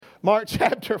Mark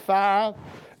chapter 5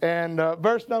 and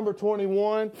verse number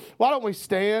 21. Why don't we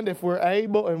stand if we're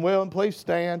able and willing? Please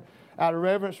stand out of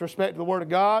reverence, respect to the Word of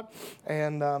God.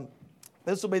 And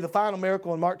this will be the final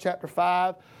miracle in Mark chapter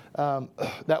 5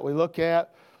 that we look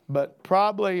at. But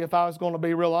probably, if I was going to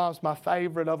be real honest, my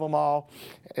favorite of them all.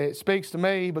 It speaks to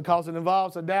me because it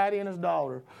involves a daddy and his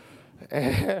daughter.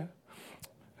 And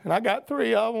I got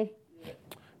 3 of them.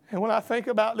 And when I think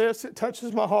about this, it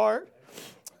touches my heart.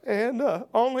 And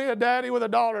only a daddy with a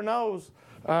daughter knows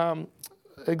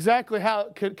exactly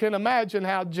how, can imagine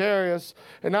how Jairus,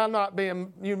 and I'm not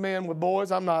being, you men with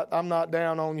boys, I'm not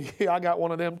down on you. I got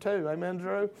one of them too. Amen,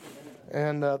 Drew?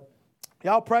 And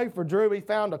y'all pray for Drew. He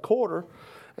found a quarter,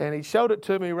 and he showed it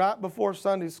to me right before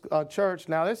Sunday's church.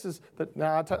 Now, this is,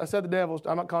 I said the devil,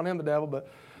 I'm not calling him the devil,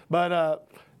 but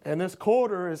and this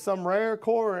quarter is some rare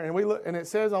quarter, and we look, and it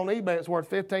says on eBay it's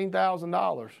worth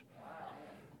 $15,000.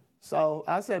 So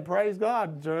I said, praise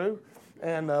God, Drew.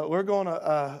 And we're going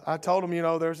to, I told him,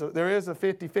 there is a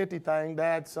 50-50 thing,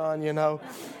 dad, son,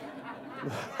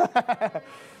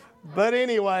 But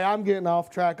anyway, I'm getting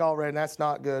off track already, and that's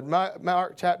not good.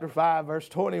 Mark chapter 5, verse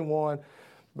 21.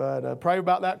 But pray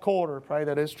about that quarter. Pray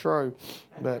that it's true.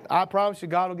 But I promise you,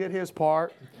 God will get his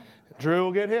part. Drew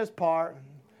will get his part.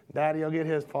 Daddy will get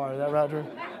his part. Is that right, Drew?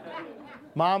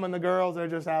 Mom and the girls, they're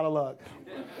just out of luck.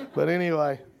 But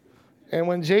anyway. And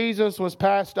when Jesus was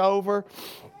passed over,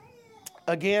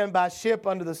 again by ship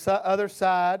unto the other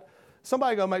side,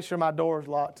 somebody go make sure my door is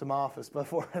locked to my office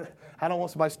before, I don't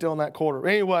want somebody stealing that quarter.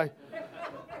 Anyway,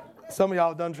 some of y'all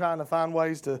have done trying to find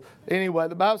ways to, anyway,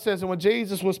 the Bible says, and when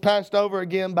Jesus was passed over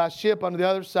again by ship unto the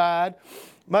other side,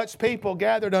 much people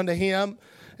gathered unto him,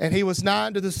 and he was nigh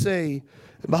unto the sea.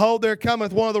 And behold, there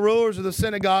cometh one of the rulers of the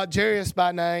synagogue, Jairus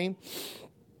by name.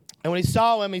 And when he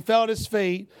saw him, he fell at his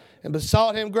feet, and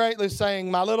besought him greatly,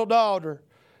 saying, my little daughter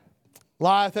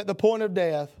lieth at the point of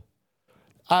death.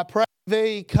 I pray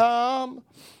thee, come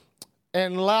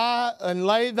and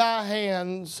lay thy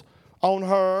hands on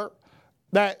her,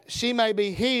 that she may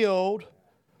be healed,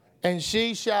 and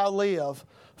she shall live.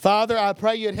 Father, I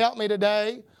pray you'd help me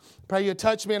today. Pray you'd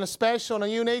touch me in a special and a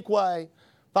unique way.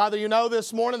 Father, you know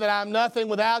this morning that I'm nothing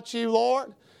without you,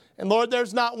 Lord. And Lord,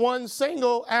 there's not one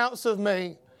single ounce of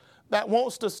me that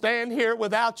wants to stand here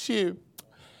without you.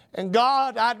 And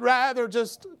God, I'd rather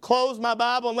just close my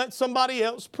Bible and let somebody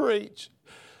else preach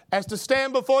as to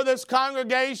stand before this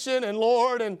congregation and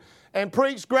Lord and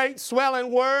preach great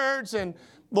swelling words and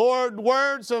Lord,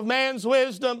 words of man's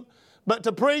wisdom, but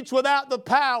to preach without the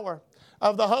power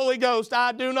of the Holy Ghost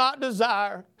I do not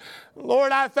desire.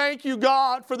 Lord, I thank you,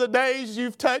 God, for the days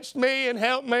you've touched me and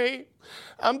helped me.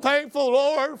 I'm thankful,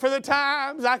 Lord, for the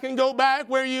times I can go back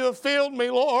where you have filled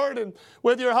me, Lord, and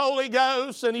with your Holy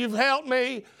Ghost, and you've helped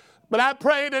me. But I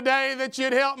pray today that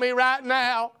you'd help me right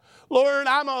now. Lord,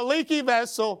 I'm a leaky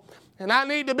vessel, and I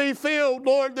need to be filled,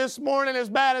 Lord, this morning as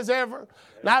bad as ever.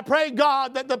 And I pray,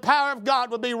 God, that the power of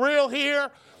God would be real here,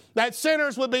 that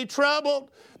sinners would be troubled,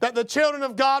 that the children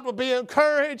of God would be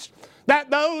encouraged,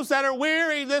 that those that are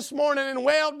weary this morning in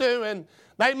well-doing,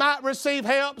 they might receive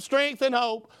help, strength, and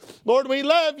hope. Lord, we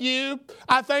love you.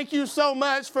 I thank you so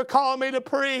much for calling me to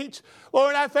preach.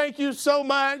 Lord, I thank you so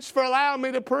much for allowing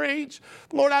me to preach.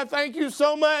 Lord, I thank you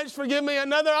so much for giving me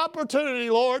another opportunity,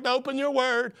 Lord, to open your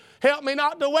word. Help me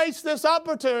not to waste this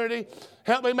opportunity.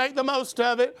 Help me make the most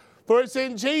of it. For it's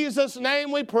in Jesus'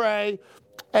 name we pray.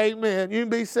 Amen. You can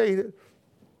be seated.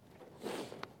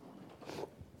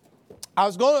 I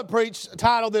was going to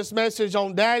title this message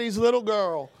on Daddy's Little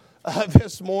Girl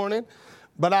this morning.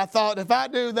 But I thought if I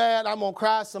do that, I'm going to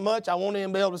cry so much I won't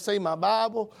even be able to see my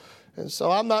Bible. And so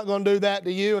I'm not going to do that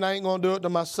to you, and I ain't going to do it to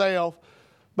myself.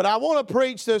 But I want to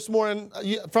preach this morning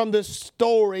from this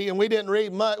story, and we didn't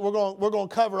read much. We're going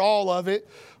to cover all of it,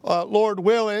 Lord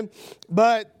willing.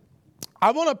 But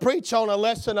I want to preach on a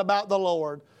lesson about the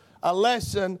Lord, a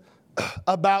lesson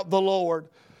about the Lord.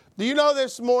 Do you know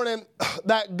this morning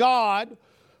that God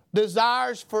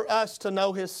desires for us to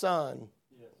know His Son?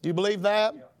 Do you believe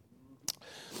that?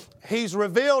 He's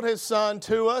revealed His Son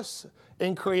to us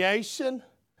in creation,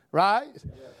 right?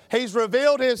 He's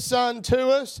revealed His Son to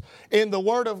us in the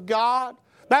Word of God.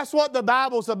 That's what the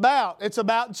Bible's about. It's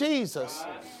about Jesus.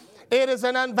 It is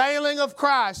an unveiling of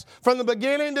Christ from the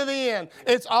beginning to the end.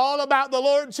 It's all about the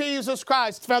Lord Jesus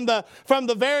Christ from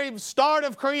the very start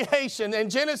of creation in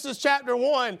Genesis chapter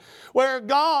 1, where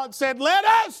God said, let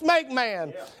us make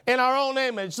man in our own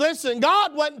image. Listen,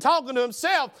 God wasn't talking to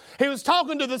Himself. He was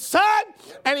talking to the Son,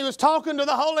 and He was talking to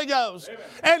the Holy Ghost.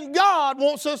 And God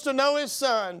wants us to know His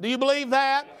Son. Do you believe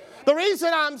that? The reason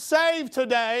I'm saved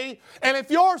today, and if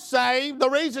you're saved, the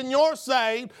reason you're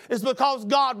saved is because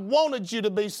God wanted you to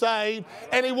be saved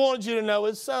and He wanted you to know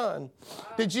His Son.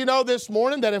 Did you know this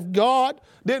morning that if God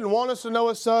didn't want us to know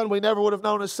His Son, we never would have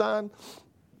known His Son?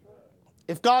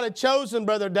 If God had chosen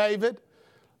Brother David,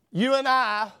 you and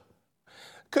I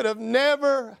could have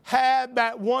never had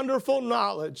that wonderful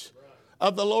knowledge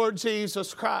of the Lord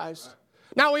Jesus Christ.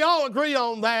 Now, we all agree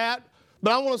on that,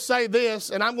 but I want to say this,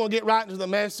 and I'm going to get right into the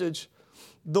message.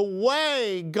 The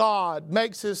way God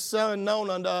makes His Son known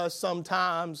unto us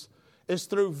sometimes is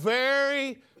through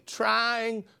very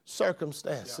trying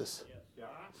circumstances.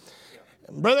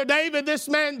 And Brother David, this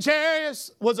man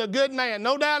Jairus was a good man,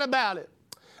 no doubt about it.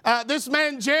 This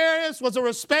man Jairus was a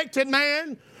respected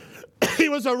man. He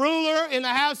was a ruler in the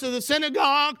house of the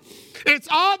synagogue. It's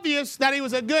obvious that he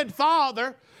was a good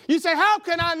father. You say, how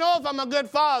can I know if I'm a good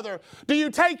father? Do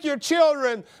you take your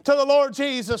children to the Lord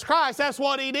Jesus Christ? That's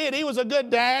what he did. He was a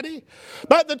good daddy.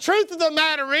 But the truth of the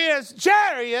matter is,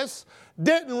 Jairus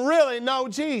didn't really know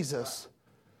Jesus.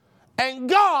 And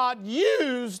God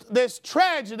used this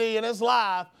tragedy in his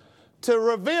life to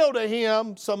reveal to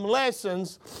him some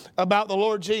lessons about the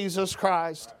Lord Jesus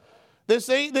Christ.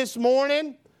 This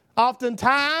morning,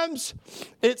 oftentimes,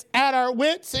 it's at our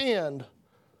wits' end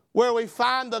where we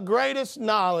find the greatest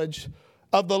knowledge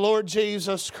of the Lord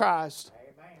Jesus Christ.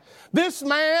 Amen. This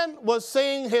man was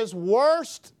seeing his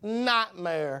worst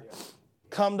nightmare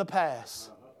come to pass.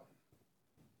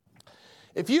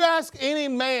 If you ask any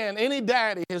man, any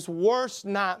daddy, his worst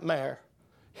nightmare,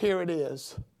 here it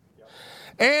is.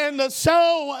 And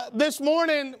so this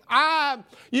morning,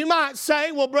 you might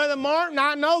say, well, Brother Martin,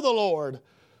 I know the Lord.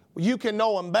 You can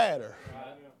know Him better.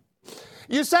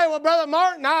 You say, well, Brother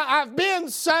Martin, I've been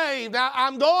saved.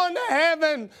 I'm going to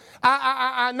heaven.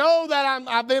 I know that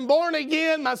I've been born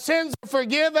again. My sins are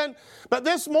forgiven. But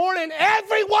this morning,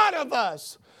 every one of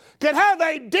us could have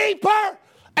a deeper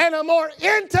and a more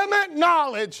intimate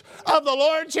knowledge of the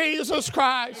Lord Jesus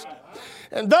Christ.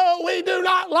 And though we do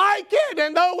not like it,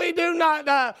 and though we do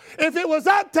not, if it was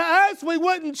up to us, we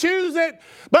wouldn't choose it.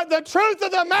 But the truth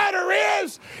of the matter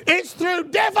is, it's through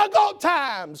difficult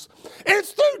times.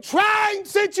 It's through trying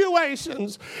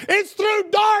situations. It's through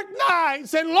dark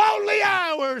nights and lonely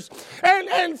hours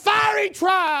and fiery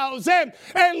trials and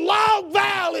long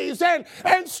valleys and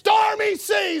stormy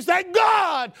seas that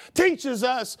God teaches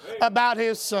us about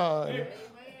His Son.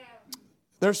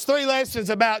 There's 3 lessons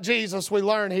about Jesus we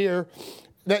learn here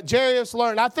that Jairus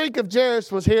learned. I think if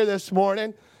Jairus was here this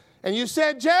morning and you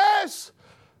said, Jairus,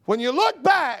 when you look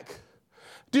back,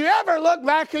 do you ever look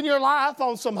back in your life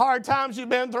on some hard times you've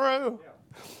been through?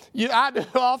 I do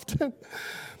often.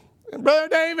 And Brother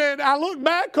David, I look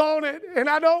back on it and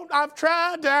I've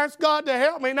tried to ask God to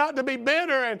help me not to be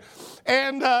bitter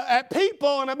and at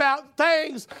people and about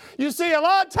things. You see, a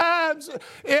lot of times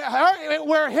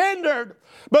we're hindered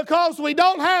because we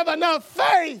don't have enough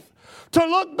faith to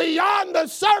look beyond the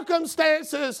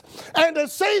circumstances and to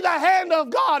see the hand of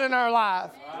God in our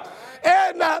life.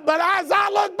 But as I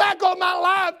look back on my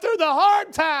life through the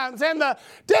hard times and the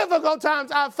difficult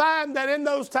times, I find that in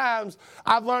those times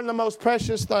I've learned the most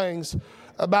precious things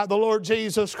about the Lord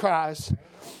Jesus Christ.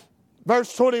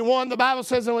 Verse 21, the Bible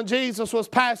says that when Jesus was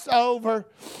passed over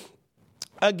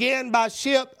again by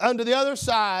ship unto the other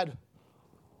side,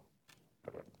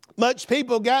 much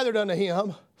people gathered unto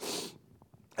him,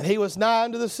 and he was nigh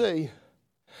unto the sea.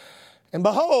 And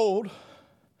behold,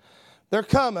 there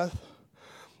cometh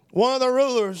one of the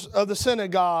rulers of the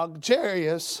synagogue,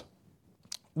 Jairus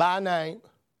by name.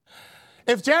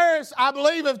 I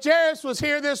believe if Jairus was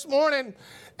here this morning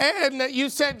and you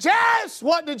said, Jairus,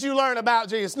 what did you learn about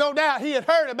Jesus? No doubt he had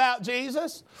heard about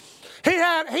Jesus. He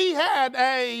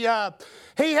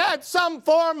had some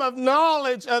form of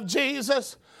knowledge of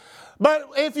Jesus.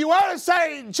 But if you were to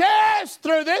say, Jairus,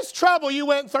 through this trouble you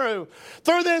went through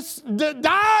this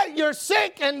your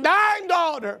sick and dying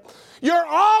daughter, your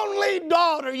only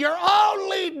daughter,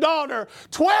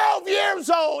 12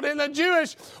 years old in the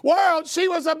Jewish world, she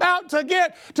was about to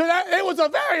get to that. It was a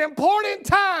very important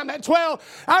time at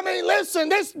 12. I mean, listen,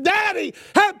 this daddy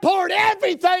had poured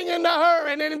everything into her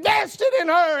and invested in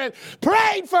her and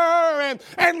prayed for her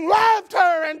and loved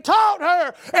her and taught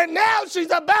her. And now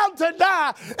she's about to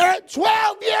die. At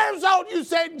 12 years old, you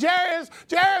said, Jairus,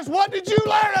 what did you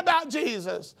learn about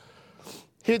Jesus?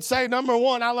 He'd say, number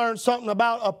one, I learned something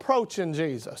about approaching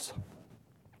Jesus.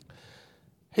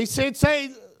 He'd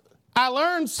say, I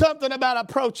learned something about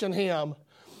approaching him.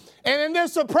 And in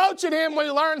this approaching him, we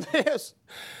learned this,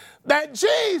 that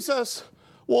Jesus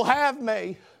will have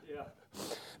me. Yeah.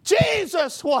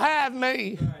 Jesus will have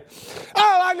me.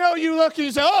 Oh, I know you look and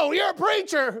you say, oh, you're a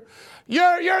preacher.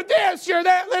 You're this, you're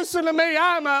that. Listen to me.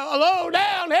 I'm a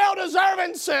low-down,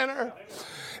 hell-deserving sinner.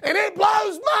 And it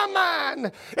blows my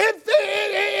mind.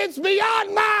 It's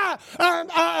beyond my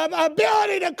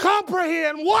ability to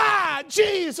comprehend why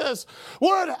Jesus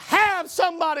would have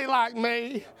somebody like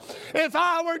me. If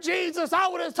I were Jesus, I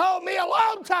would have told me a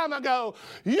long time ago,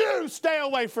 you stay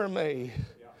away from me.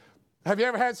 Have you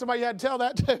ever had somebody you had to tell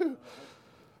that to?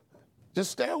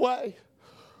 Just stay away.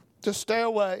 Just stay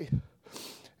away.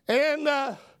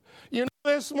 And,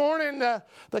 this morning,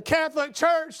 the Catholic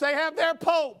Church, they have their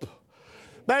Pope.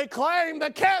 They claim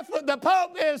the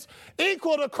Pope is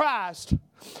equal to Christ.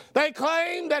 They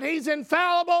claim that he's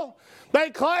infallible. They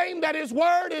claim that his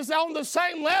word is on the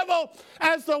same level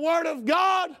as the word of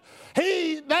God.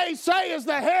 They say is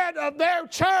the head of their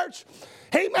church.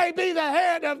 He may be the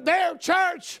head of their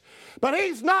church, but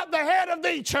he's not the head of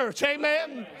the church.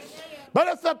 Amen. But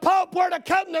if the Pope were to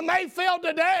come to Mayfield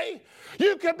today,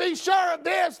 you can be sure of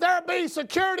this, there'll be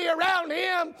security around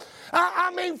him.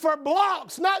 For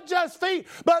blocks, not just feet,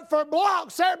 but for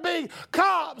blocks, there'd be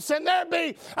cops, and there'd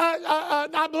be,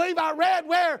 I believe I read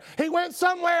where he went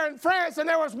somewhere in France, and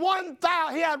there was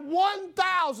 1,000, he had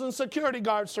 1,000 security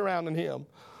guards surrounding him.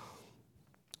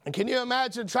 And can you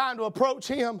imagine trying to approach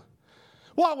him?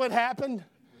 What would happen?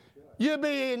 You'd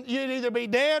either be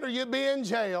dead or you'd be in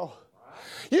jail.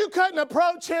 You couldn't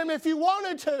approach him if you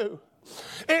wanted to.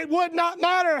 It would not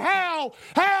matter how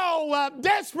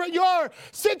desperate your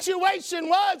situation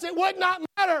was. It would not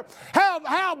matter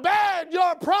how bad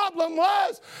your problem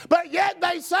was. But yet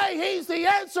they say he's the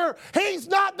answer. He's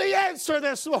not the answer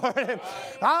this morning.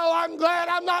 Oh, I'm glad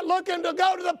I'm not looking to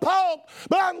go to the Pope,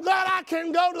 but I'm glad I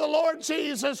can go to the Lord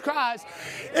Jesus Christ.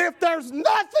 If there's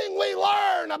nothing we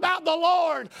learn about the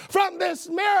Lord from this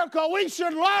miracle, we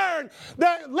should learn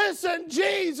that, listen,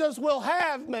 Jesus will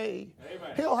have me.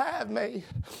 Amen. He'll have me.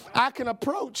 I can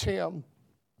approach him.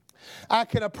 I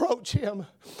can approach him.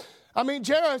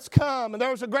 Jairus come, and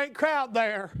there was a great crowd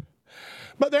there.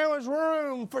 But there was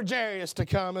room for Jairus to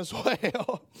come as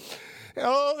well.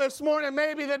 Oh, this morning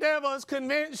maybe the devil has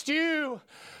convinced you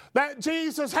that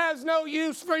Jesus has no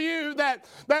use for you, that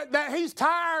he's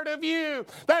tired of you,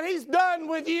 that he's done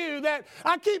with you, that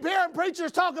I keep hearing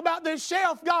preachers talk about this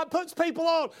shelf God puts people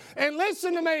on. And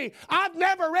listen to me, I've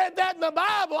never read that in the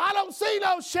Bible. I don't see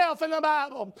no shelf in the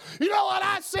Bible. You know what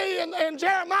I see in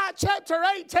Jeremiah chapter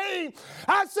 18?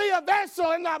 I see a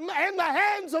vessel in the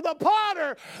hands of the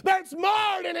potter that's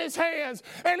marred in his hands.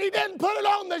 And he didn't put it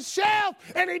on the shelf,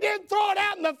 and he didn't throw it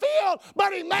out in the field,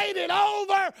 but he made it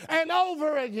over and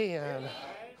over again.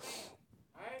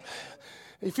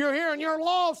 If you're here and you're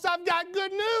lost, I've got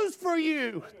good news for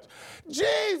you.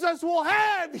 Jesus will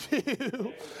have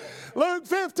you. Luke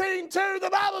 15:2,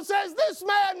 the Bible says, this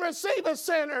man receiveth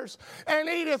sinners and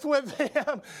eateth with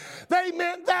them. They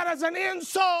meant that as an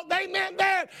insult. They meant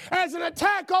that as an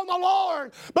attack on the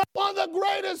Lord. But one of the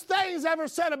greatest things ever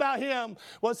said about him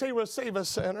was he receiveth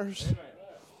sinners. Amen.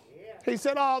 He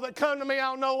said, all that come to me,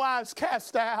 I'll no wise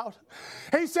cast out.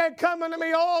 He said, come unto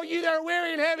me, all you that are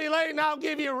weary and heavy laden, I'll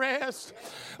give you rest.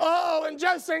 Oh, and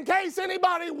just in case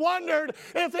anybody wondered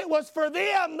if it was for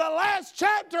them, the last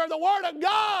chapter of the Word of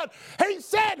God, he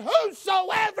said,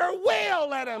 whosoever will,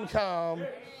 let him come.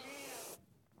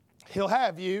 He'll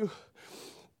have you.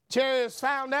 Jairus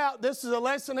found out this is a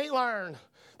lesson he learned,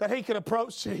 that he could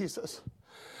approach Jesus.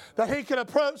 That he could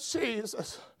approach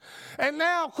Jesus. And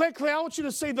now, quickly, I want you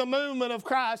to see the movement of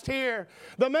Christ here.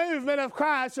 The movement of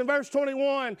Christ in verse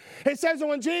 21. It says that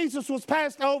when Jesus was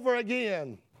passed over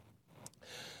again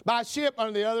by ship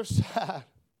on the other side.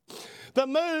 The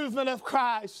movement of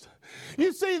Christ.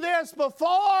 You see this,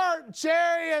 before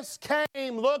Jairus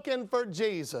came looking for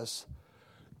Jesus,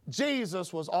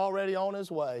 Jesus was already on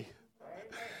his way.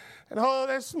 And oh,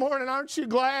 this morning, aren't you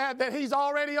glad that he's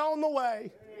already on the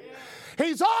way?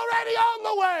 He's already on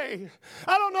the way.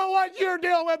 I don't know what you're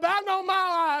dealing with, but I know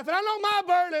my life, and I know my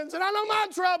burdens, and I know my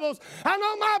troubles. I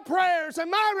know my prayers and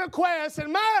my requests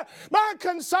and my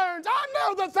concerns. I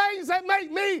know the things that make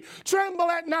me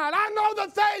tremble at night. I know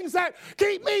the things that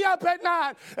keep me up at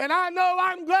night. And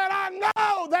I'm glad I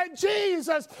know that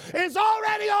Jesus is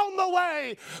already on the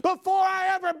way. Before I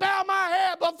ever bow my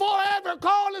head, before I ever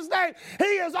call his name, he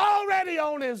is already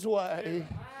on his way.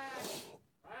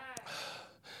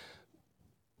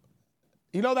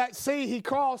 You know, that sea he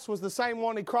crossed was the same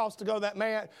one he crossed to go to that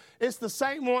man. It's the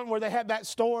same one where they had that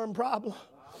storm problem.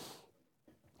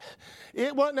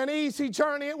 It wasn't an easy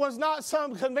journey. It was not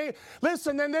some convenient.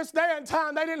 Listen, in this day and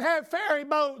time, they didn't have ferry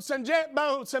boats and jet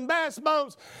boats and bass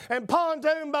boats and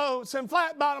pontoon boats and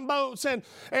flat bottom boats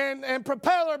and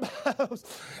propeller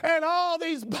boats and all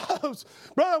these boats.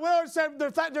 Brother Willard said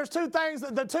there's two things.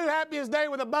 The two happiest days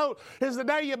with a boat is the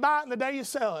day you buy it and the day you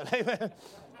sell it. Amen.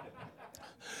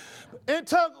 It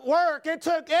took work. It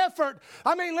took effort.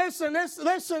 I mean, listen,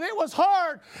 it was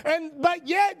hard. But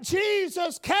yet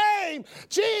Jesus came.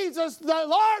 Jesus, the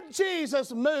Lord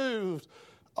Jesus moved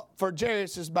for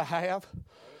Jairus' behalf. Amen.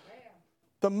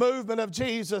 The movement of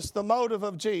Jesus, the motive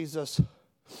of Jesus.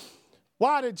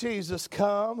 Why did Jesus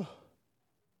come?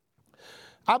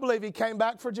 I believe he came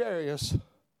back for Jairus.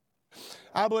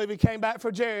 I believe he came back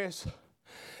for Jairus.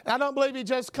 I don't believe he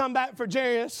just come back for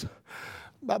Jairus.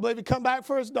 I believe he come back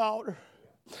for his daughter.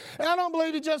 And I don't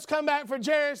believe he just come back for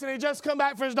Jairus and he just come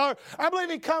back for his daughter. I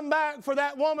believe he come back for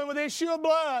that woman with the issue of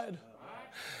blood.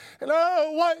 And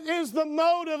oh, what is the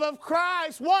motive of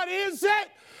Christ? What is it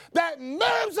that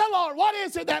moves the Lord? What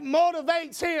is it that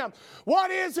motivates him?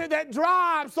 What is it that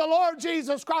drives the Lord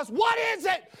Jesus Christ? What is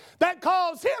it that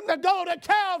caused him to go to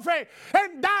Calvary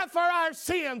and die for our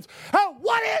sins?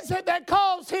 What is it that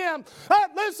caused him,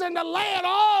 listen, to lay it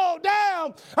all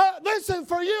down? Listen,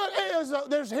 for you,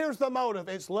 here's the motive.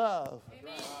 It's love.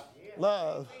 Amen.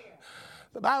 Love.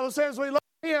 The Bible says we love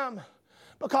him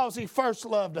because he first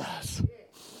loved us.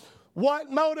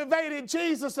 What motivated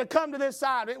Jesus to come to this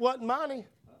side? It wasn't money.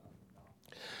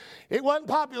 It wasn't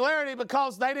popularity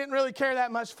because they didn't really care that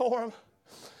much for him.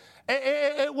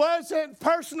 It wasn't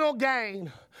personal gain.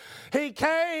 He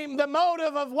came, the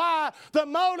motive of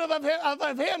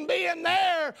him being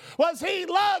there was he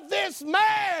loved this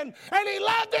man and he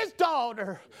loved his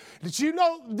daughter. Did you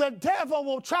know the devil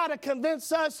will try to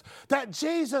convince us that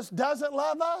Jesus doesn't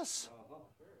love us?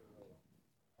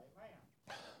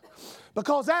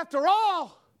 Because after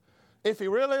all, if he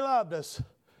really loved us,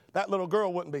 that little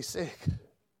girl wouldn't be sick.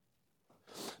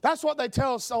 That's what they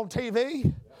tell us on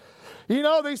TV. You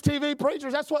know, these TV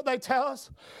preachers, that's what they tell us.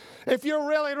 If you're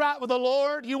really right with the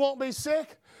Lord, you won't be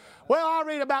sick. Well, I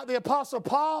read about the Apostle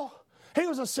Paul. He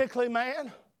was a sickly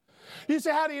man. You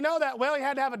say, how do you know that? Well, he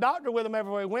had to have a doctor with him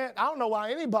everywhere he went. I don't know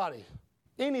why anybody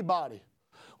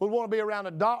would want to be around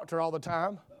a doctor all the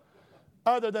time,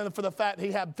 other than for the fact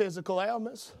he had physical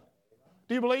ailments.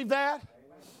 Do you believe that?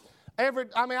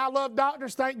 I love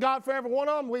doctors. Thank God for every one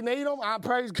of them. We need them. I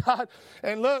praise God.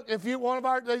 And look, if you,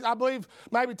 I believe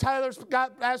maybe Taylor's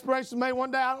got aspirations maybe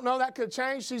one day. I don't know. That could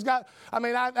change. That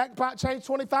could probably change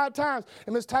 25 times.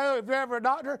 And Miss Taylor, if you're ever a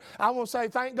doctor, I want to say,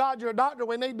 thank God you're a doctor.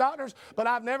 We need doctors. But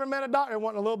I've never met a doctor that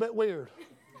wasn't a little bit weird.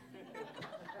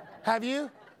 Have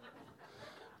you?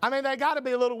 They got to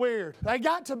be a little weird. They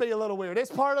got to be a little weird.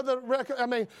 It's part of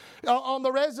on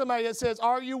the resume it says,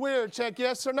 are you weird? Check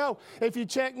yes or no. If you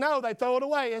check no, they throw it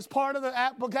away. It's part of the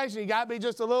application. You got to be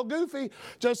just a little goofy,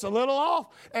 just a little off.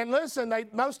 And listen,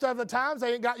 most of the times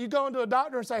you go into a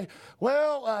doctor and say,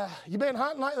 well, you been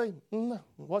hunting lately?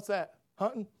 What's that?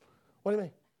 Hunting? What do you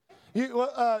mean?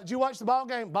 Did you watch the ball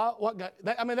game? What game?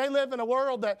 They live in a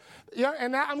world that,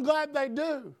 and I'm glad they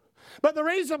do. But the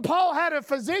reason Paul had a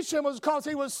physician was because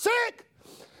he was sick.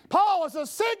 Paul was a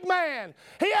sick man.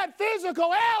 He had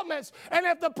physical ailments. And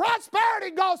if the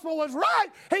prosperity gospel was right,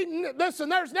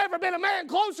 there's never been a man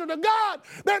closer to God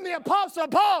than the Apostle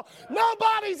Paul.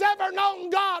 Nobody's ever known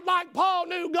God like Paul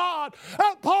knew God.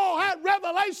 Paul had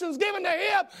revelations given to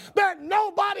him that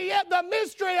nobody yet, the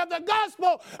mystery of the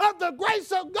gospel of the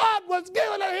grace of God was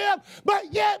given to him.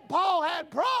 But yet Paul had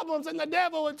problems, and the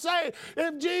devil would say,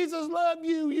 if Jesus loved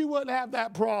you, you wouldn't have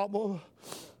that problem.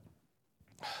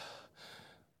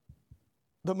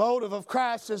 The motive of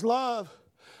Christ is love.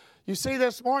 You see,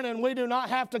 this morning, we do not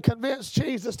have to convince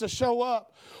Jesus to show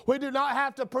up. We do not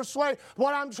have to persuade.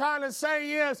 What I'm trying to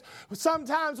say is,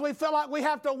 sometimes we feel like we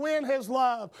have to win his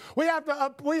love. We have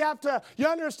to, you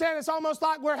understand, it's almost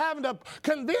like we're having to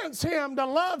convince him to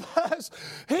love us.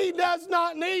 He does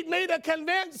not need me to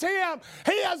convince him.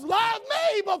 He has loved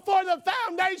me before the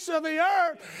foundation of the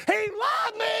earth. He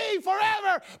loved me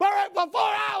forever, before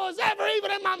I was ever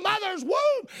even in my mother's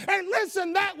womb. And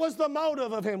listen, that was the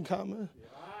motive of him coming.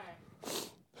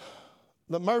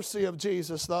 The mercy of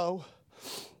Jesus, though.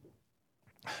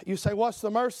 You say, what's the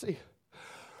mercy?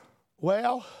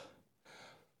 Well,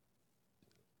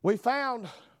 we found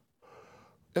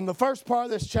in the first part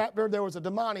of this chapter there was a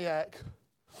demoniac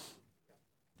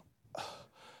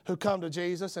who come to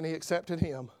Jesus and he accepted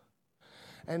him.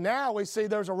 And now we see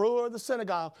there's a ruler of the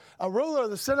synagogue. A ruler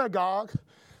of the synagogue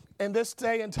in this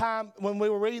day and time when we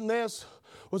were reading this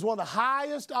was one of the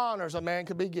highest honors a man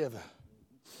could be given.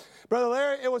 Brother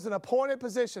Larry, it was an appointed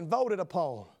position, voted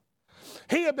upon.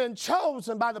 He had been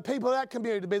chosen by the people of that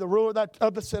community to be the ruler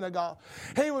of the synagogue.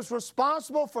 He was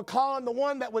responsible for calling the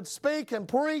one that would speak and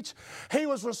preach. He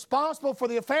was responsible for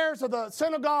the affairs of the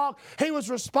synagogue. He was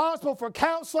responsible for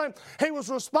counseling. He was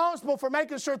responsible for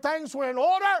making sure things were in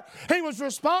order. He was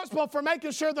responsible for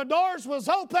making sure the doors was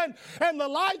open and the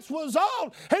lights was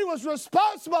on. He was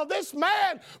responsible. This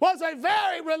man was a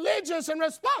very religious and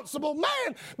responsible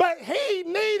man, but he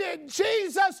needed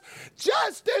Jesus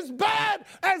just as bad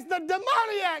as the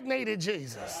demoniac needed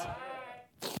Jesus.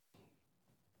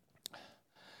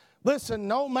 Listen,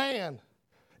 no man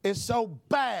is so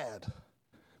bad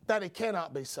that he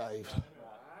cannot be saved.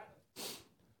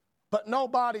 But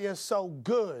nobody is so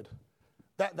good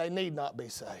that they need not be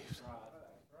saved.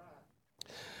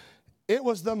 It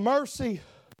was the mercy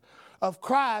of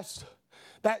Christ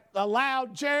that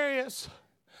allowed Jairus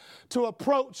to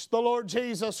approach the Lord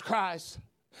Jesus Christ.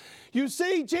 You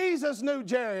see, Jesus knew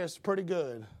Jairus pretty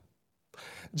good.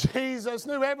 Jesus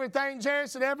knew everything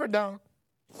Jairus had ever done.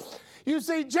 You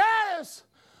see, Jairus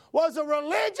was a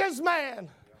religious man,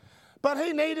 but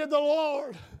he needed the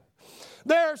Lord.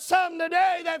 There are some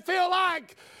today that feel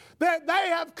like that they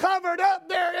have covered up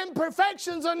their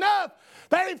imperfections enough.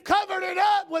 They've covered it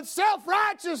up with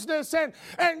self-righteousness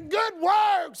and good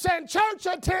works and church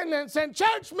attendance and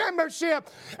church membership.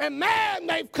 And man,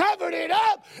 they've covered it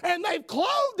up and they've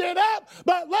clothed it up.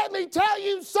 But let me tell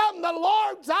you something, the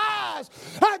Lord's eyes,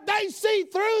 they see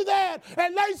through that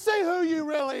and they see who you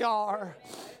really are.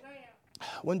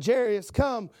 When Jairus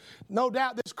come, no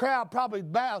doubt this crowd probably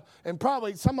bowed and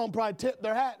probably some of them probably tipped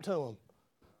their hat to him.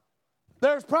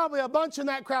 There's probably a bunch in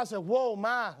that crowd that said, whoa,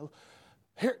 my,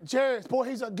 here, Jairus, boy,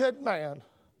 he's a good man.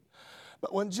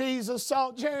 But when Jesus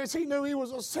saw Jairus, he knew he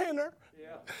was a sinner.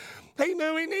 Yeah. He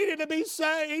knew he needed to be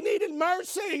saved. He needed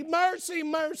mercy, mercy,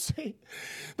 mercy.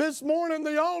 This morning,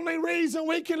 the only reason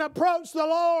we can approach the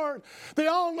Lord, the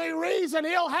only reason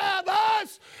He'll have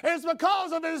us is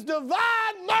because of His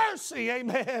divine mercy.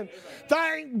 Amen. Amen.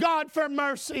 Thank God for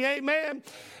mercy. Amen.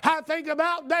 I think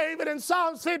about David in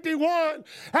Psalms 51.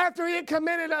 After he had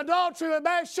committed adultery with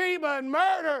Bathsheba and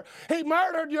murder, he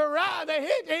murdered Uriah.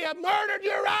 He had murdered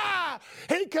Uriah.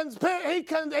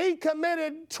 He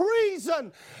committed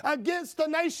treason against the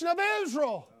nation of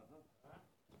Israel.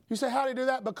 You say, how did he do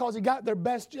that? Because he got their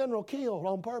best general killed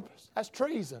on purpose. That's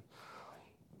treason.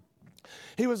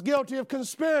 He was guilty of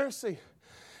conspiracy.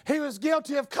 He was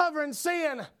guilty of covering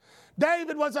sin.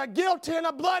 David was a guilty and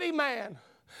a bloody man.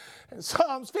 In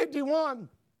Psalms 51,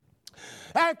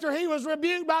 after he was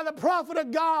rebuked by the prophet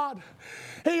of God,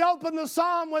 he opened the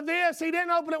psalm with this. He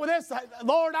didn't open it with this,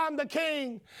 Lord, I'm the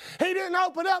king. He didn't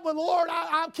open up with, Lord,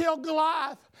 I killed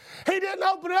Goliath. He didn't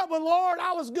open it up with, Lord,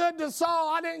 I was good to Saul.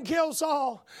 I didn't kill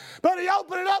Saul. But he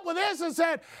opened it up with this and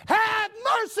said, have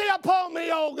mercy upon me,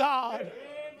 O God.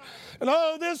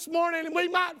 And this morning we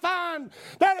might find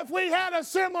that if we had a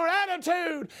similar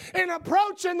attitude in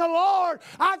approaching the Lord,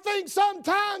 I think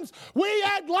sometimes we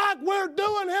act like we're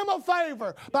doing Him a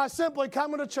favor by simply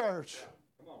coming to church.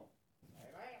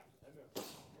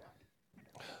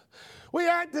 We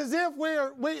act as if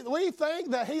we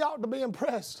think that He ought to be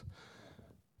impressed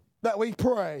that we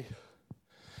pray.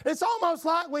 It's almost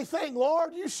like we think,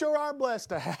 Lord, you sure are blessed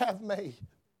to have me.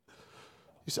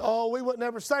 You say, oh, we would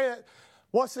never say it.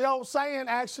 What's the old saying?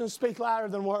 Actions speak louder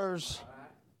than words.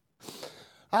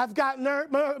 I've got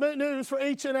news for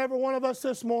each and every one of us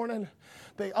this morning.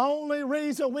 The only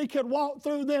reason we could walk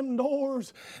through them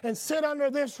doors and sit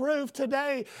under this roof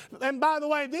today, and by the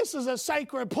way, this is a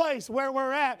sacred place where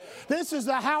we're at. This is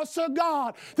the house of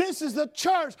God. This is the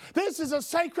church. This is a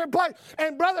sacred place.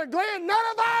 And Brother Glenn, none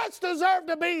of us deserve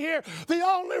to be here. The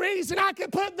only reason I can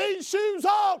put these shoes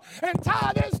on and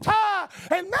tie this tie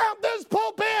and mount this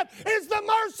pulpit is the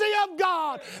mercy of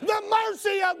God. The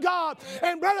mercy of God.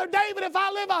 And Brother David, if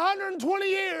I live 120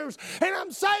 years and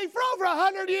I'm saved for over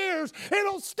 100 years,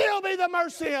 it'll still be the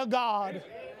mercy of God.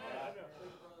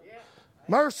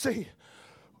 Mercy.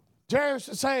 Jairus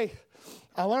should say,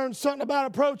 I learned something about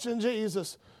approaching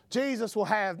Jesus. Jesus will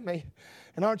have me.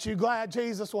 And aren't you glad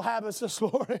Jesus will have us this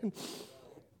morning?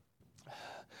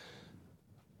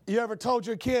 You ever told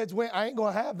your kids, I ain't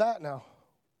going to have that now.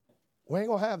 We ain't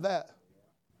going to have that.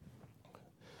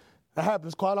 That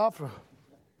happens quite often.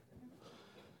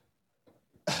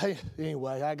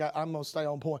 Anyway, I'm going to stay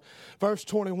on point. Verse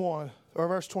 21 or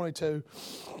verse 22.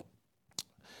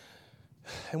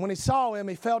 And when he saw him,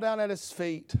 he fell down at his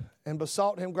feet and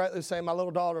besought him greatly, saying, my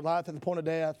little daughter lieth at the point of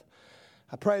death.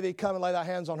 I pray thee, come and lay thy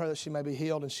hands on her that she may be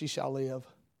healed and she shall live.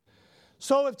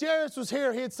 So if Jairus was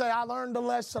here, he'd say, I learned a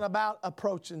lesson about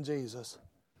approaching Jesus.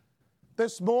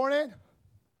 This morning,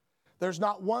 There's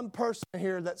not one person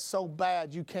here that's so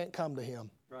bad you can't come to him.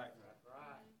 Right.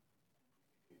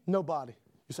 Nobody.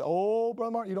 You say, oh,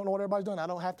 Brother Mark, you don't know what everybody's doing. I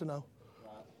don't have to know.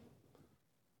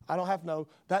 I don't have to know.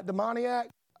 That demoniac,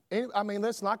 I mean,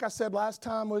 listen, like I said last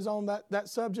time we was on that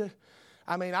subject,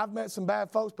 I mean, I've met some bad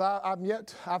folks, but I've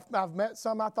met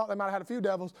some I thought they might have had a few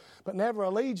devils, but never a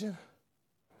legion.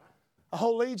 A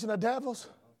whole legion of devils.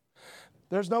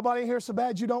 There's nobody here so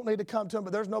bad you don't need to come to him,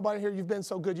 but there's nobody here you've been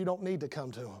so good you don't need to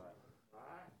come to him.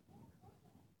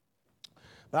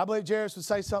 But I believe Jairus would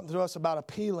say something to us about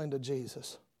appealing to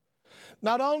Jesus.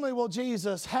 Not only will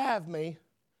Jesus have me,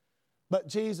 but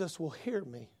Jesus will hear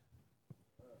me.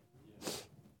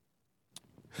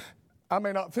 I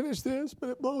may not finish this, but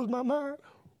it blows my mind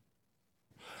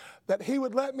that he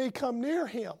would let me come near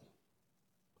him.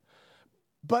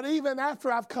 But even after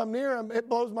I've come near him, it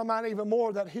blows my mind even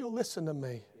more that he'll listen to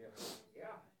me. Yeah.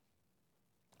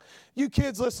 You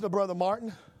kids listen to Brother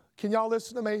Martin. Can y'all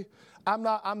listen to me?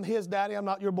 I'm his daddy. I'm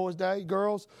not your boy's daddy.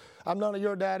 Girls, I'm none of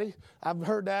your daddy. I'm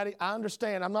her daddy. I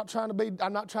understand. I'm not trying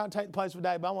to take the place of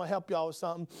daddy, but I want to help y'all with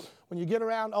something. When you get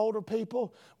around older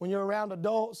people, when you're around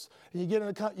adults, and you get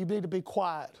in you need to be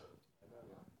quiet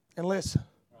and listen.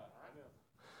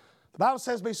 The Bible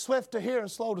says be swift to hear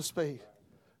and slow to speak,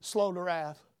 slow to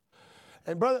wrath.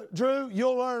 And Brother Drew,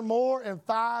 you'll learn more in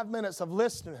 5 minutes of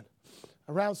listening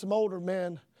around some older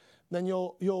men than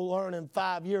you'll learn in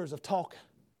 5 years of talking.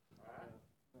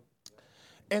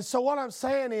 And so what I'm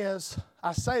saying is,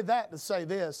 I say that to say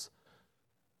this.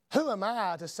 Who am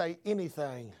I to say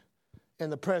anything in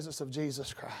the presence of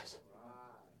Jesus Christ?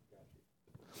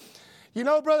 You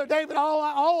know, Brother David,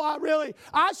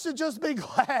 I should just be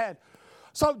glad.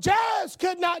 So Jairus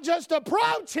could not just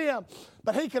approach him,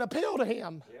 but he could appeal to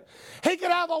him. Yep. He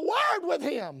could have a word with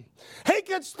him. He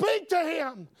could speak to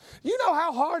him. You know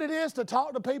how hard it is to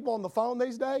talk to people on the phone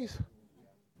these days?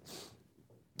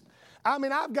 I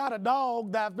mean, I've got a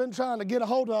dog that I've been trying to get a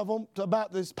hold of them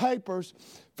about these papers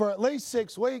for at least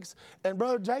 6 weeks. And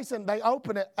Brother Jason, they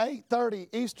open at 8:30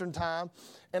 Eastern time.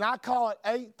 And I call it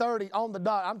 8:30 on the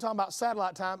dot. I'm talking about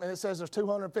satellite time. And it says there's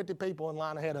 250 people in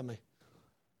line ahead of me.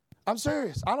 I'm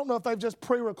serious. I don't know if they've just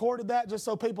pre-recorded that just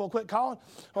so people will quit calling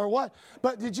or what.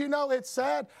 But did you know it's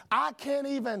sad? I can't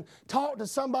even talk to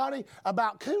somebody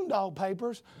about coon dog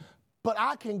papers, but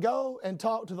I can go and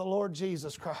talk to the Lord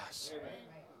Jesus Christ. Amen.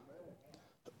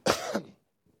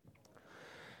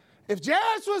 If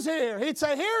Jairus was here, he'd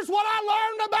say, here's what I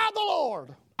learned about the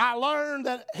Lord. I learned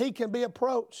that he can be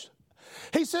approached.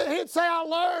 He'd say, I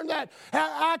learned that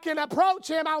I can approach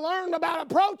him. I learned about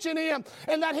approaching him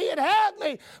and that he'd have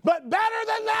me. But better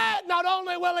than that, not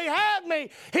only will he have me,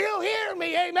 he'll hear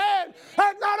me. Amen.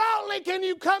 And not only can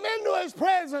you come into his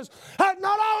presence, and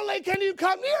not only can you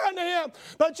come near unto him,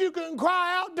 but you can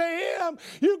cry out to him.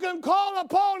 You can call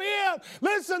upon him.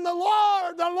 Listen, the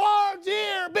Lord's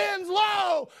ear bends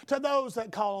low to those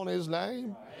that call on his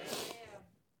name.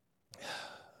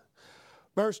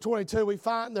 Verse 22, we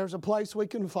find there's a place we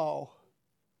can fall.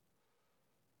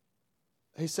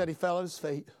 He said he fell at his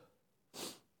feet.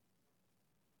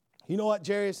 You know what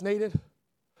Jairus needed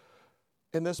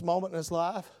in this moment in his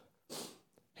life?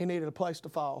 He needed a place to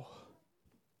fall.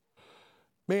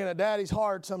 Being a daddy's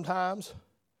hard sometimes.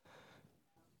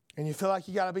 And you feel like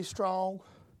you got to be strong.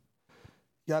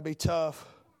 You got to be tough.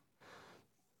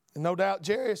 And no doubt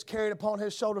Jairus carried upon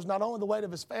his shoulders not only the weight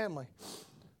of his family,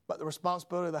 but the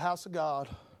responsibility of the house of God.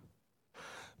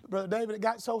 Brother David, it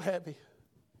got so heavy.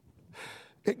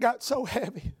 It got so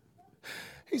heavy.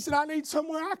 He said, I need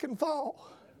somewhere I can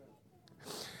fall.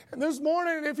 And this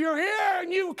morning, if you're here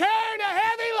and you carried a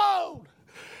heavy load,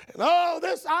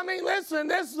 this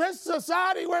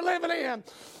society we're living in,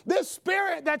 this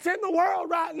spirit that's in the world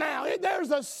right now, there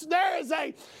is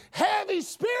a heavy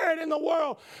spirit in the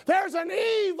world. There's an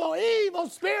evil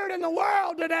spirit in the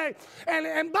world today.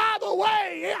 And by the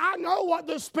way, I know what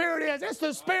the spirit is. It's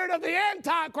the spirit of the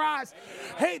Antichrist.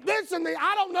 Hey, listen,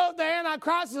 I don't know if the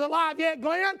Antichrist is alive yet,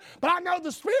 Glenn, but I know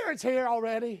the spirit's here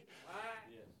already.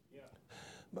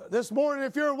 But this morning,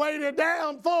 if you're weighted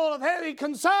down full of heavy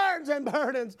concerns and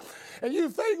burdens, and you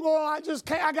think, well, I just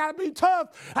can't, I got to be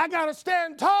tough, I got to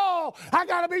stand tall, I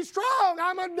got to be strong,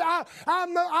 I'm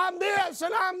this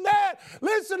and I'm that.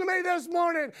 Listen to me this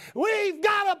morning. We've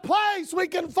got a place we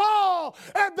can fall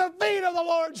at the feet of the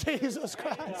Lord Jesus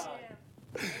Christ.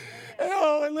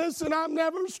 Oh, and listen, I'm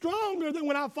never stronger than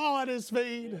when I fall at his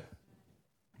feet.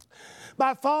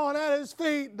 By falling at his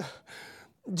feet,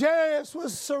 Jairus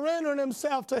was surrendering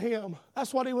himself to him.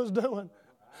 That's what he was doing.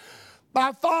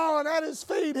 By falling at his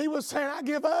feet, he was saying, I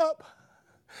give up.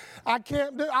 I've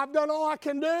done all I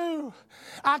can do.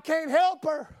 I can't help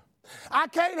her. I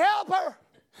can't help her.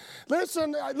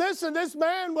 Listen, this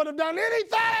man would have done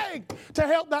anything to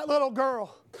help that little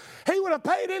girl. He would have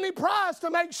paid any price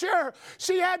to make sure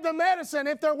she had the medicine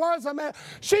if there was a medicine.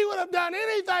 She would have done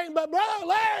anything, but Brother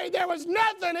Larry, there was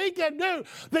nothing he could do.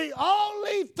 The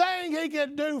only thing he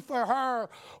could do for her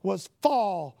was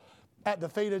fall at the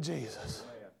feet of Jesus.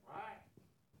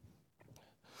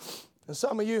 And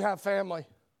some of you have family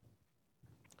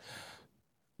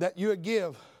that you would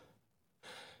give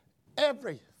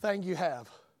everything you have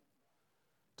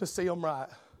to see them right.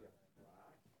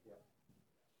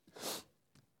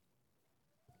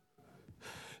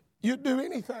 You'd do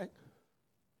anything.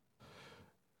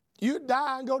 You'd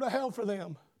die and go to hell for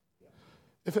them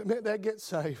if it meant they'd get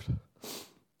saved.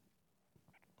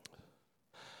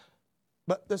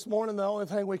 But this morning, the only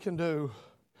thing we can do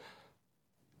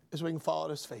is we can fall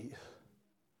at His feet.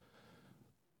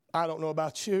 I don't know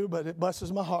about you, but it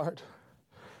blesses my heart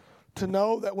to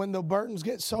know that when the burdens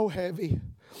get so heavy,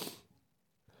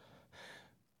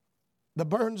 that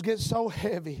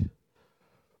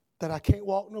I can't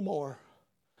walk no more,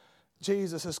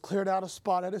 Jesus has cleared out a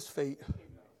spot at His feet.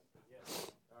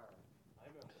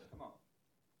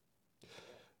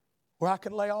 Where I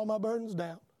can lay all my burdens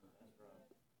down.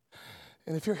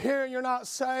 And if you're here and you're not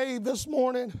saved this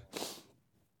morning,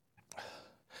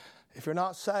 if you're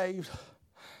not saved,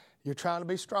 you're trying to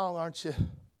be strong, aren't you?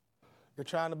 You're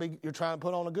trying to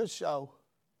put on a good show.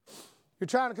 You're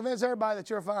trying to convince everybody that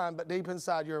you're fine, but deep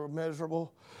inside you're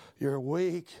miserable, you're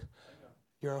weak,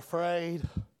 you're afraid,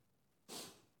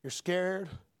 you're scared.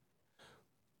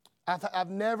 I've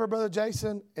never, Brother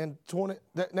Jason,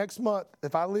 next month,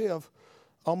 if I live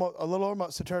almost a little over a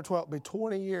month to turn 12, it'll be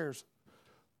 20 years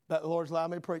that the Lord's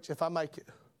allowed me to preach if I make it.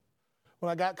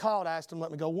 When I got called, I asked Him to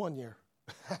let me go 1 year.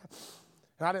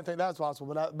 And I didn't think that was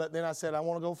possible, but then I said, I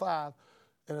want to go 5.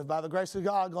 And by the grace of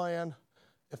God, Glenn,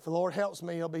 if the Lord helps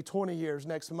me, it'll be 20 years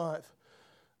next month.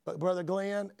 But Brother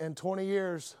Glenn, in 20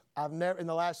 years, in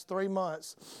the last 3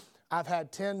 months, I've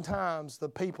had 10 times the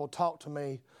people talk to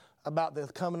me about the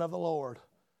coming of the Lord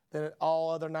than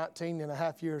all other 19 and a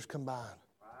half years combined.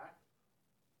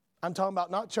 I'm talking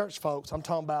about not church folks. I'm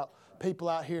talking about people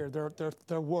out here.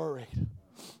 They're worried.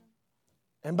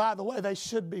 And by the way, they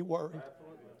should be worried.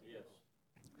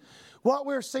 What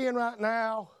we're seeing right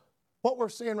now,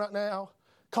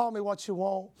 call me what you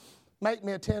want, make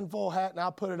me a tinfoil hat and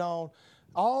I'll put it on.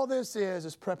 All this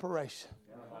is preparation.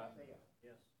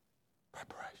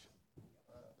 Preparation.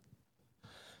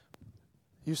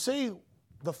 You see,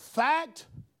 the fact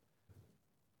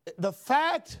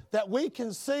that we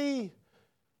can see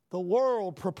the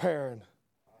world preparing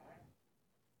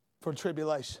for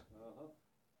tribulation,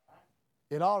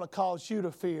 it ought to cause you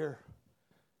to fear,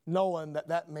 knowing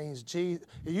that means Jesus.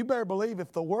 You better believe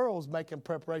if the world's making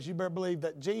preparation, you better believe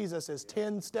that Jesus is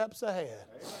 10 steps ahead.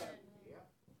 Amen.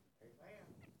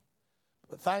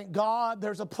 But thank God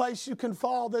there's a place you can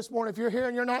fall this morning. If you're here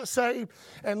and you're not saved,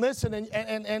 and listen,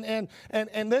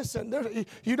 and listen,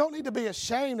 you don't need to be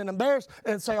ashamed and embarrassed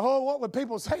and say, oh, what would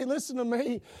people say? Listen to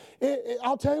me.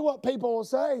 I'll tell you what people will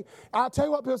say.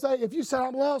 If you say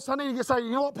I'm lost, I need to get saved.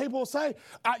 You know what people will say?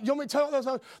 You want me to tell you what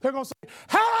they're going to say?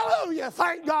 Hallelujah,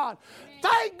 thank God.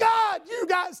 Thank God, you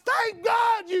guys. Thank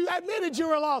God you admitted you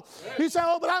were lost. You say,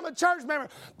 oh, but I'm a church member.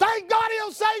 Thank God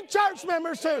He'll save church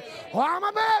members too. Well, I'm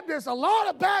a Baptist. A lot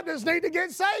of Baptists need to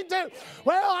get saved too.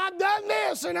 Well, I've done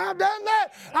this and I've done that.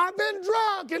 I've been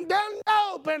drunk and done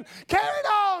dope and carried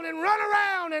on and run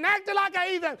around and acted like a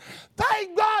heathen.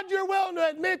 Thank God you're willing to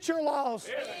admit you're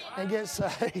lost and get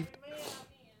saved.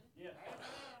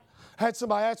 I had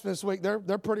somebody ask me this week, they're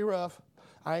pretty rough.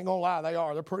 I ain't going to lie, they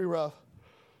are. They're pretty rough.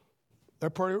 They're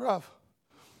pretty rough.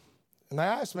 And they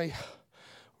asked me,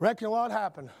 reckon what would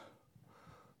happen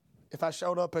if I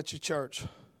showed up at your church?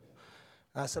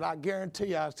 And I said, I guarantee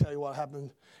you I'll tell you what happened.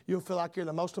 You'll feel like you're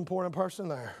the most important person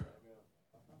there.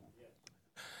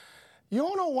 You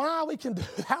don't know why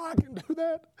how I can do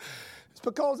that? It's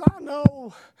because I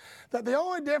know that the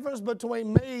only difference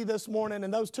between me this morning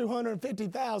and those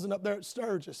 250,000 up there at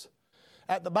Sturgis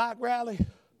at the bike rally,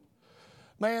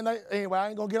 man, anyway, I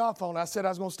ain't going to get off on it. I said I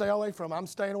was going to stay away from it. I'm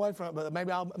staying away from it, but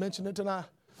maybe I'll mention it tonight.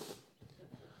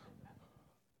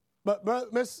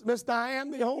 But Miss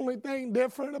Diane, the only thing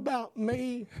different about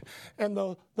me and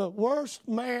the worst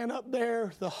man up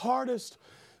there, the hardest,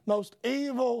 most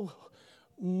evil,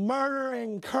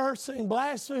 murdering, cursing,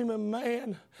 blaspheming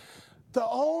man, the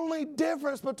only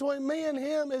difference between me and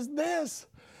him is this,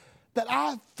 that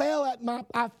I fell at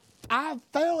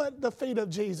the feet of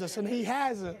Jesus and he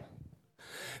hasn't.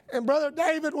 And Brother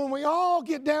David, when we all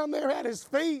get down there at his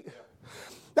feet,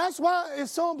 That's why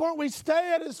it's so important we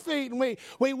stay at His feet and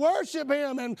we worship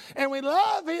Him and we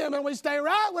love Him and we stay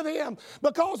right with Him.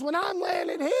 Because when I'm laying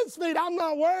at His feet, I'm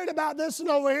not worried about this and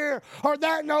over here or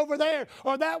that and over there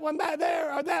or that one back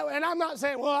there or that. And I'm not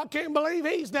saying, well, I can't believe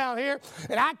he's down here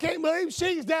and I can't believe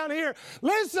she's down here.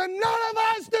 Listen, none of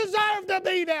us deserve to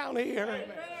be down here. Amen.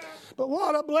 But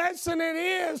what a blessing it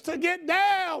is to get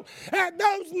down at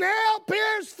those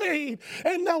nail-pierced feet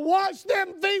and to wash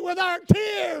them feet with our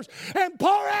tears and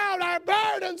pour out our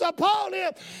burdens upon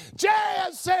Him. Jay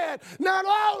said, not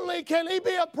only can He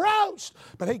be approached,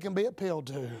 but He can be appealed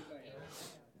to.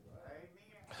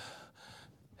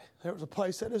 There was a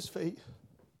place at His feet.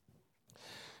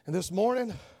 And this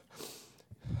morning,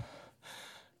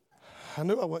 I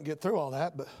knew I wouldn't get through all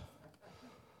that, but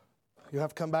you'll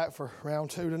have to come back for round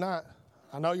 2 tonight.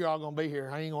 I know you're all going to be here.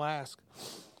 I ain't going to ask.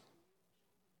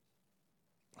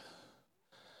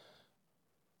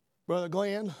 Brother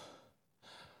Glenn,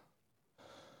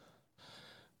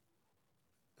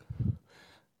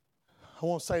 I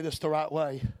want to say this the right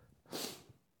way.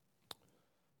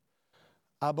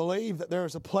 I believe that there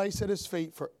is a place at His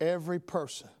feet for every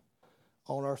person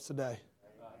on earth today.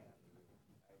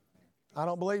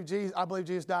 I believe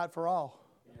Jesus died for all.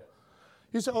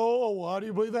 You say, oh, why do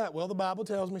you believe that? Well, the Bible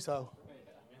tells me so.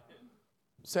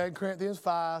 2 Corinthians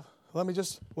 5.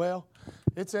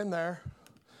 It's in there.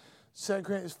 2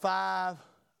 Corinthians 5.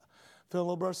 Feel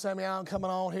little brother Sammy Allen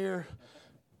coming on here.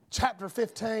 Chapter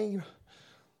 15.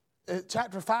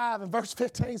 Chapter 5 and verse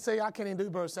 15. See, I can't even do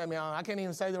brother Sammy Allen. I can't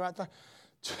even say the right thing.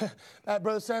 At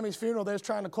Brother Sammy's funeral, they was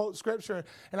trying to quote Scripture.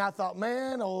 And I thought,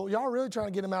 man, y'all really trying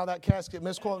to get him out of that casket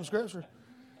misquoting Scripture.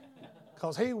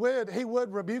 Because he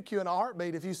would rebuke you in a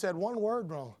heartbeat if you said one word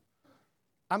wrong.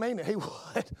 I mean it, he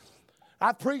would.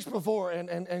 I've preached before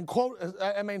and quote,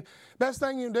 best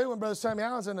thing you can do when Brother Sammy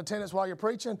Allen's in attendance while you're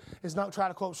preaching is not try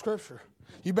to quote Scripture.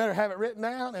 You better have it written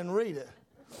down and read it.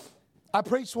 I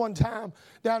preached one time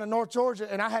down in North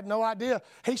Georgia, and I had no idea.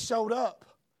 He showed up,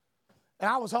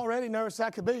 and I was already nervous as I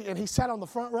could be, and he sat on the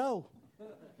front row.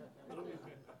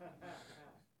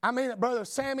 I mean it, Brother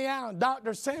Sammy Allen,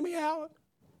 Dr. Sammy Allen.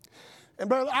 And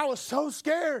brother, I was so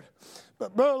scared.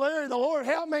 But Brother Larry, the Lord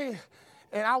helped me.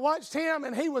 And I watched him,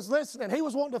 and he was listening. He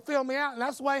was wanting to fill me out, and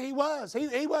that's the way he was.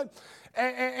 He would,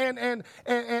 and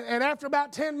after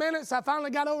about 10 minutes, I finally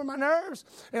got over my nerves,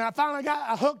 and I finally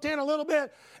got hooked in a little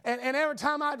bit. And every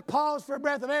time I'd pause for a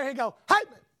breath of air, he'd go, hey,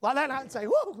 like that, and I'd say,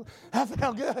 whoo, that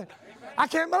felt good. I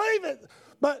can't believe it.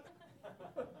 But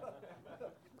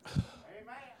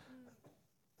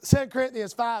 2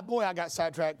 Corinthians 5, boy, I got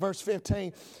sidetracked. Verse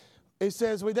 15. It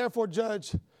says, we therefore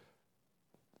judge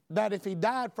that if He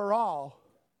died for all,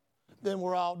 then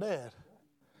we're all dead.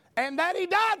 And that He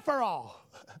died for all.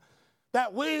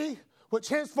 That we, which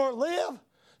henceforth live,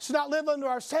 should not live unto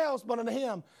ourselves, but unto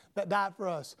Him that died for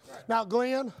us. Right. Now,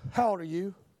 Glenn, how old are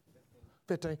you?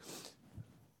 15.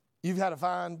 You've had a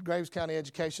fine Graves County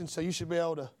education, so you should be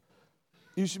able to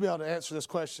answer this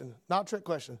question. Not a trick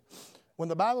question. When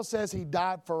the Bible says He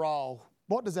died for all,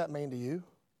 what does that mean to you?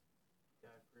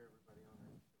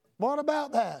 What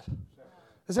about that?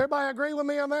 Does everybody agree with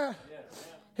me on that? Yes.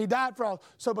 He died for all.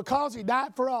 So because He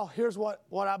died for all, here's what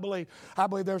I believe. I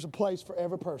believe there's a place for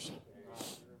every person.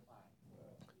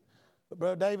 But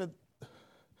Brother David,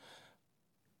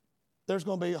 there's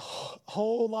going to be a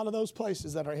whole lot of those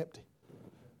places that are empty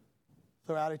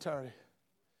throughout eternity.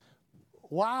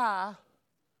 Why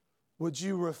would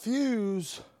you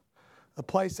refuse a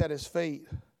place at His feet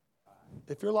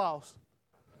if you're lost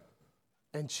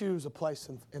and choose a place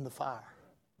in the fire?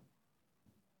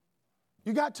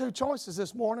 You got 2 choices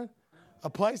this morning. A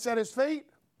place at His feet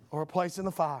or a place in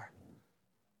the fire.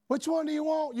 Which one do you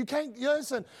want? You can't,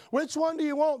 listen, which one do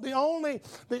you want? The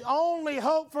only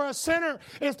hope for a sinner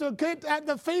is to get at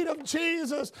the feet of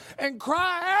Jesus and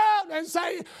cry out and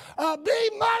say, be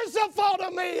merciful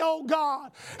to me, oh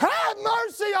God. Have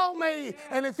mercy on me.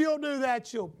 And if you'll do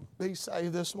that, you'll be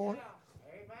saved this morning.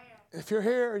 If you're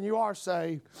here and you are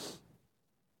saved,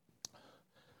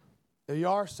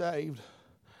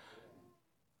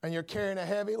 and you're carrying a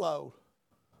heavy load,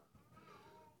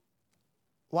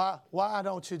 why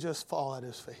don't you just fall at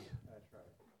His feet? That's right.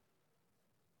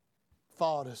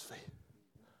 Fall at His feet.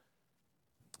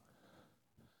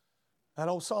 That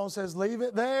old song says, leave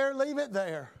it there, leave it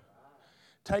there.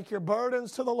 Take your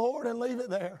burdens to the Lord and leave it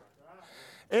there.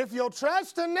 If you'll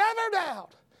trust and never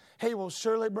doubt, He will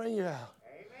surely bring you out.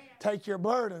 Amen. Take your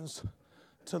burdens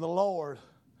to the Lord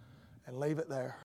and leave it there.